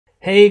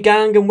Hey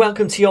gang, and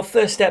welcome to your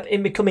first step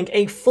in becoming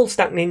a full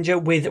stack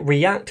ninja with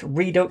React,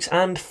 Redux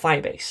and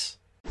Firebase.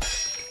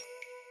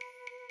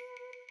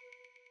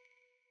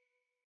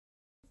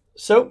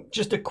 So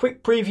just a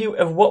quick preview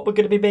of what we're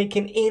going to be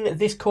making in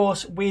this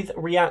course with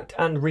React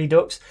and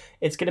Redux.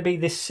 It's going to be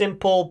this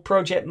simple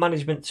project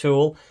management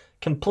tool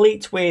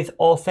complete with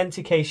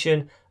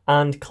authentication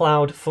and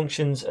cloud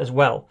functions as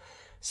well.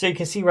 So you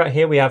can see right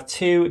here we have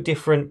two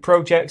different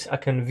projects. I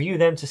can view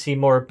them to see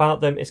more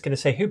about them. It's going to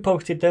say who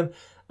posted them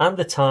and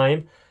the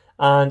time,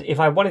 and if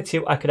I wanted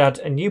to I could add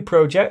a new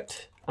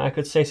project. I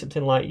could say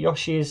something like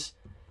Yoshi's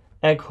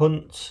Egg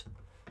Hunt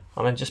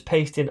and then just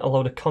paste in a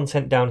load of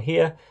content down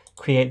here,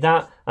 create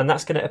that, and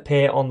that's going to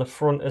appear on the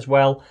front as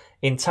well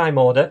in time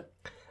order.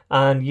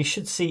 And you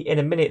should see in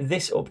a minute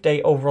this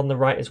update over on the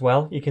right as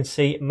well. You can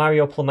see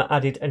Mario Plumber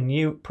added a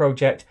new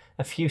project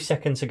a few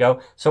seconds ago.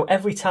 So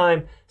every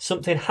time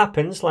something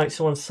happens, like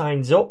someone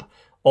signs up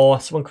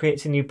or someone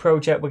creates a new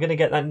project, we're going to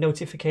get that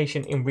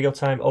notification in real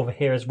time over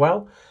here as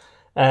well.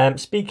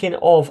 Speaking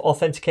of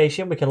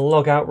authentication, we can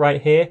log out right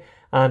here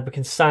and we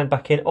can sign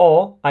back in,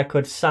 or I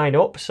could sign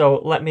up. So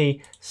let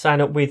me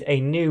sign up with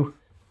a new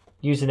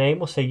username.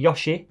 We'll say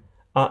Yoshi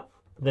at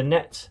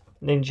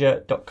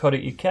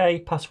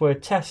thenetninja.co.uk,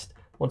 password test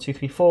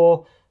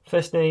 1234,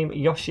 first name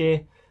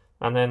Yoshi,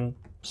 and then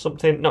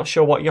something, not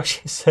sure what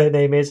Yoshi's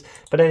surname is,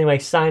 but anyway,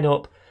 sign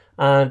up.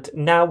 And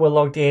now we're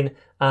logged in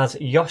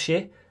as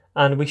Yoshi.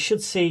 And we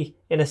should see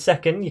in a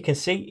second, you can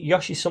see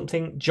Yoshi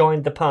something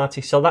joined the party.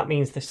 So that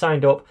means they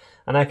signed up,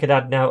 and I could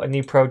add now a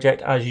new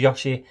project as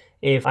Yoshi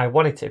if I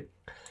wanted to.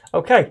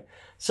 Okay,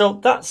 so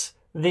that's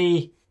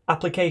the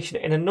application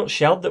in a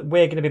nutshell that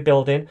we're going to be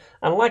building.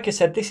 And like I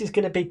said, this is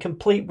going to be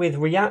complete with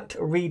React,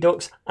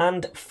 Redux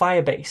and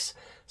Firebase.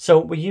 So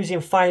we're using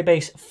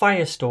Firebase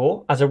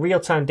Firestore as a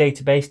real-time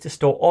database to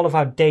store all of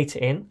our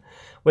data in.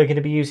 We're going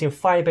to be using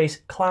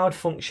Firebase Cloud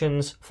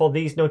Functions for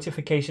these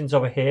notifications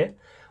over here.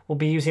 We'll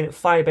be using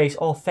Firebase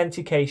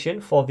Authentication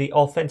for the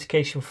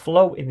authentication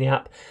flow in the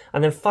app.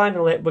 And then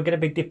finally, we're going to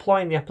be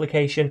deploying the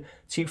application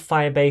to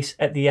Firebase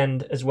at the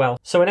end as well.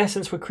 So in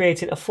essence, we're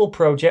creating a full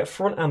project,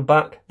 front and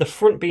back, the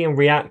front being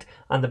React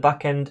and the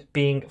back end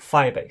being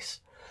Firebase.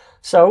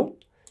 So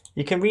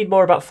you can read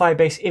more about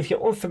Firebase if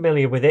you're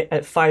unfamiliar with it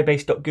at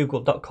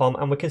firebase.google.com,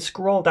 and we can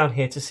scroll down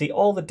here to see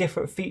all the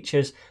different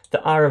features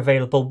that are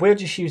available. We're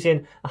just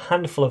using a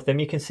handful of them.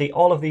 You can see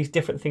all of these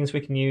different things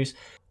we can use.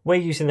 We're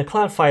using the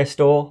Cloud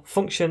Firestore,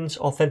 functions,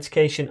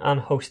 authentication and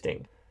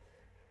hosting.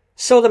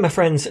 So then my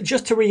friends,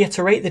 just to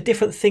reiterate the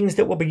different things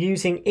that we'll be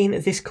using in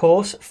this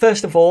course.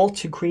 First of all,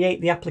 to create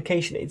the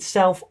application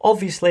itself,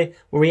 obviously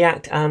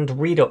React and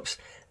Redux.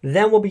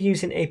 Then we'll be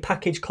using a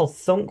package called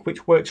Thunk,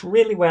 which works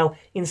really well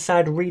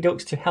inside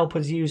Redux to help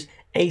us use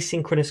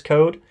asynchronous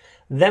code.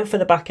 Then for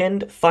the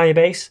backend,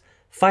 Firebase,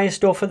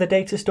 Firestore for the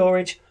data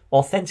storage,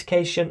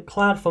 authentication,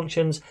 cloud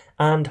functions,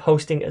 and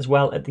hosting as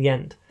well at the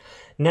end.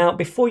 Now,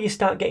 before you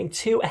start getting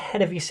too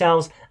ahead of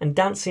yourselves and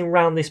dancing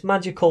around this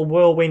magical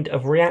whirlwind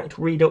of React,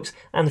 Redux,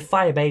 and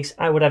Firebase,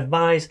 I would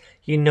advise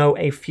you know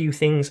a few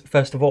things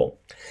first of all.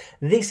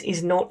 This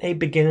is not a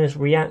beginner's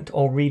React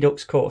or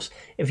Redux course.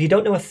 If you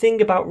don't know a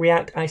thing about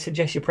React, I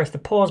suggest you press the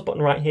pause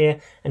button right here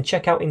and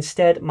check out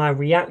instead my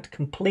React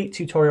complete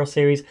tutorial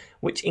series,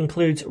 which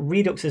includes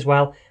Redux as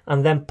well,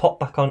 and then pop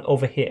back on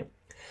over here.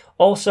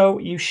 Also,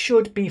 you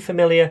should be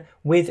familiar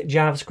with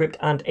JavaScript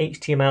and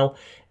HTML.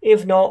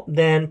 If not,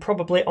 then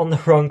probably on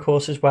the wrong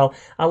course as well.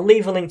 I'll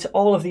leave a link to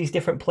all of these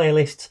different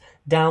playlists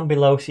down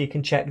below so you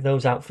can check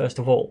those out first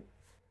of all.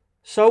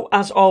 So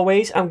as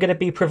always, I'm going to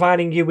be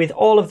providing you with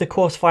all of the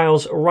course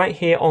files right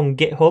here on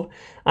GitHub,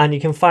 and you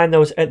can find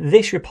those at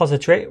this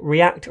repository,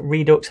 React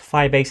Redux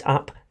Firebase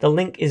app. The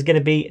link is going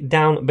to be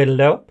down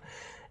below.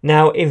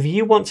 Now, if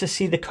you want to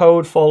see the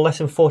code for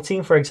lesson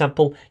 14, for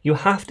example, you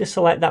have to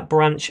select that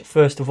branch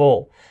first of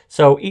all.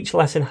 So each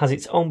lesson has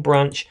its own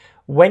branch.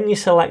 When you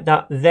select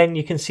that, then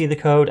you can see the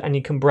code and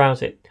you can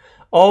browse it.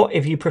 Or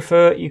if you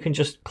prefer, you can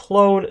just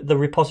clone the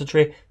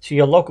repository to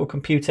your local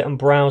computer and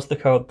browse the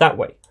code that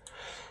way.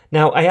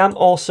 Now, I am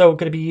also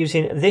going to be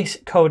using this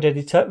code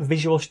editor,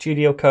 Visual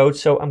Studio Code,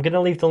 so I'm going to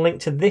leave the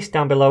link to this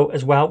down below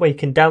as well, where you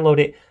can download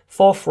it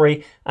for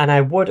free, and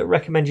I would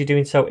recommend you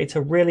doing so. It's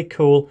a really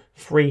cool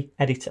free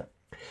editor.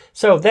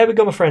 So there we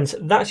go, my friends.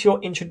 That's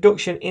your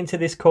introduction into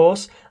this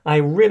course. I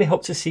really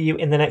hope to see you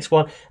in the next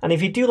one. And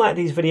if you do like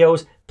these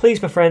videos,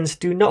 please, my friends,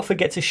 do not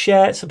forget to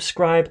share,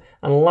 subscribe,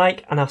 and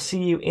like, and I'll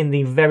see you in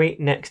the very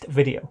next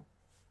video.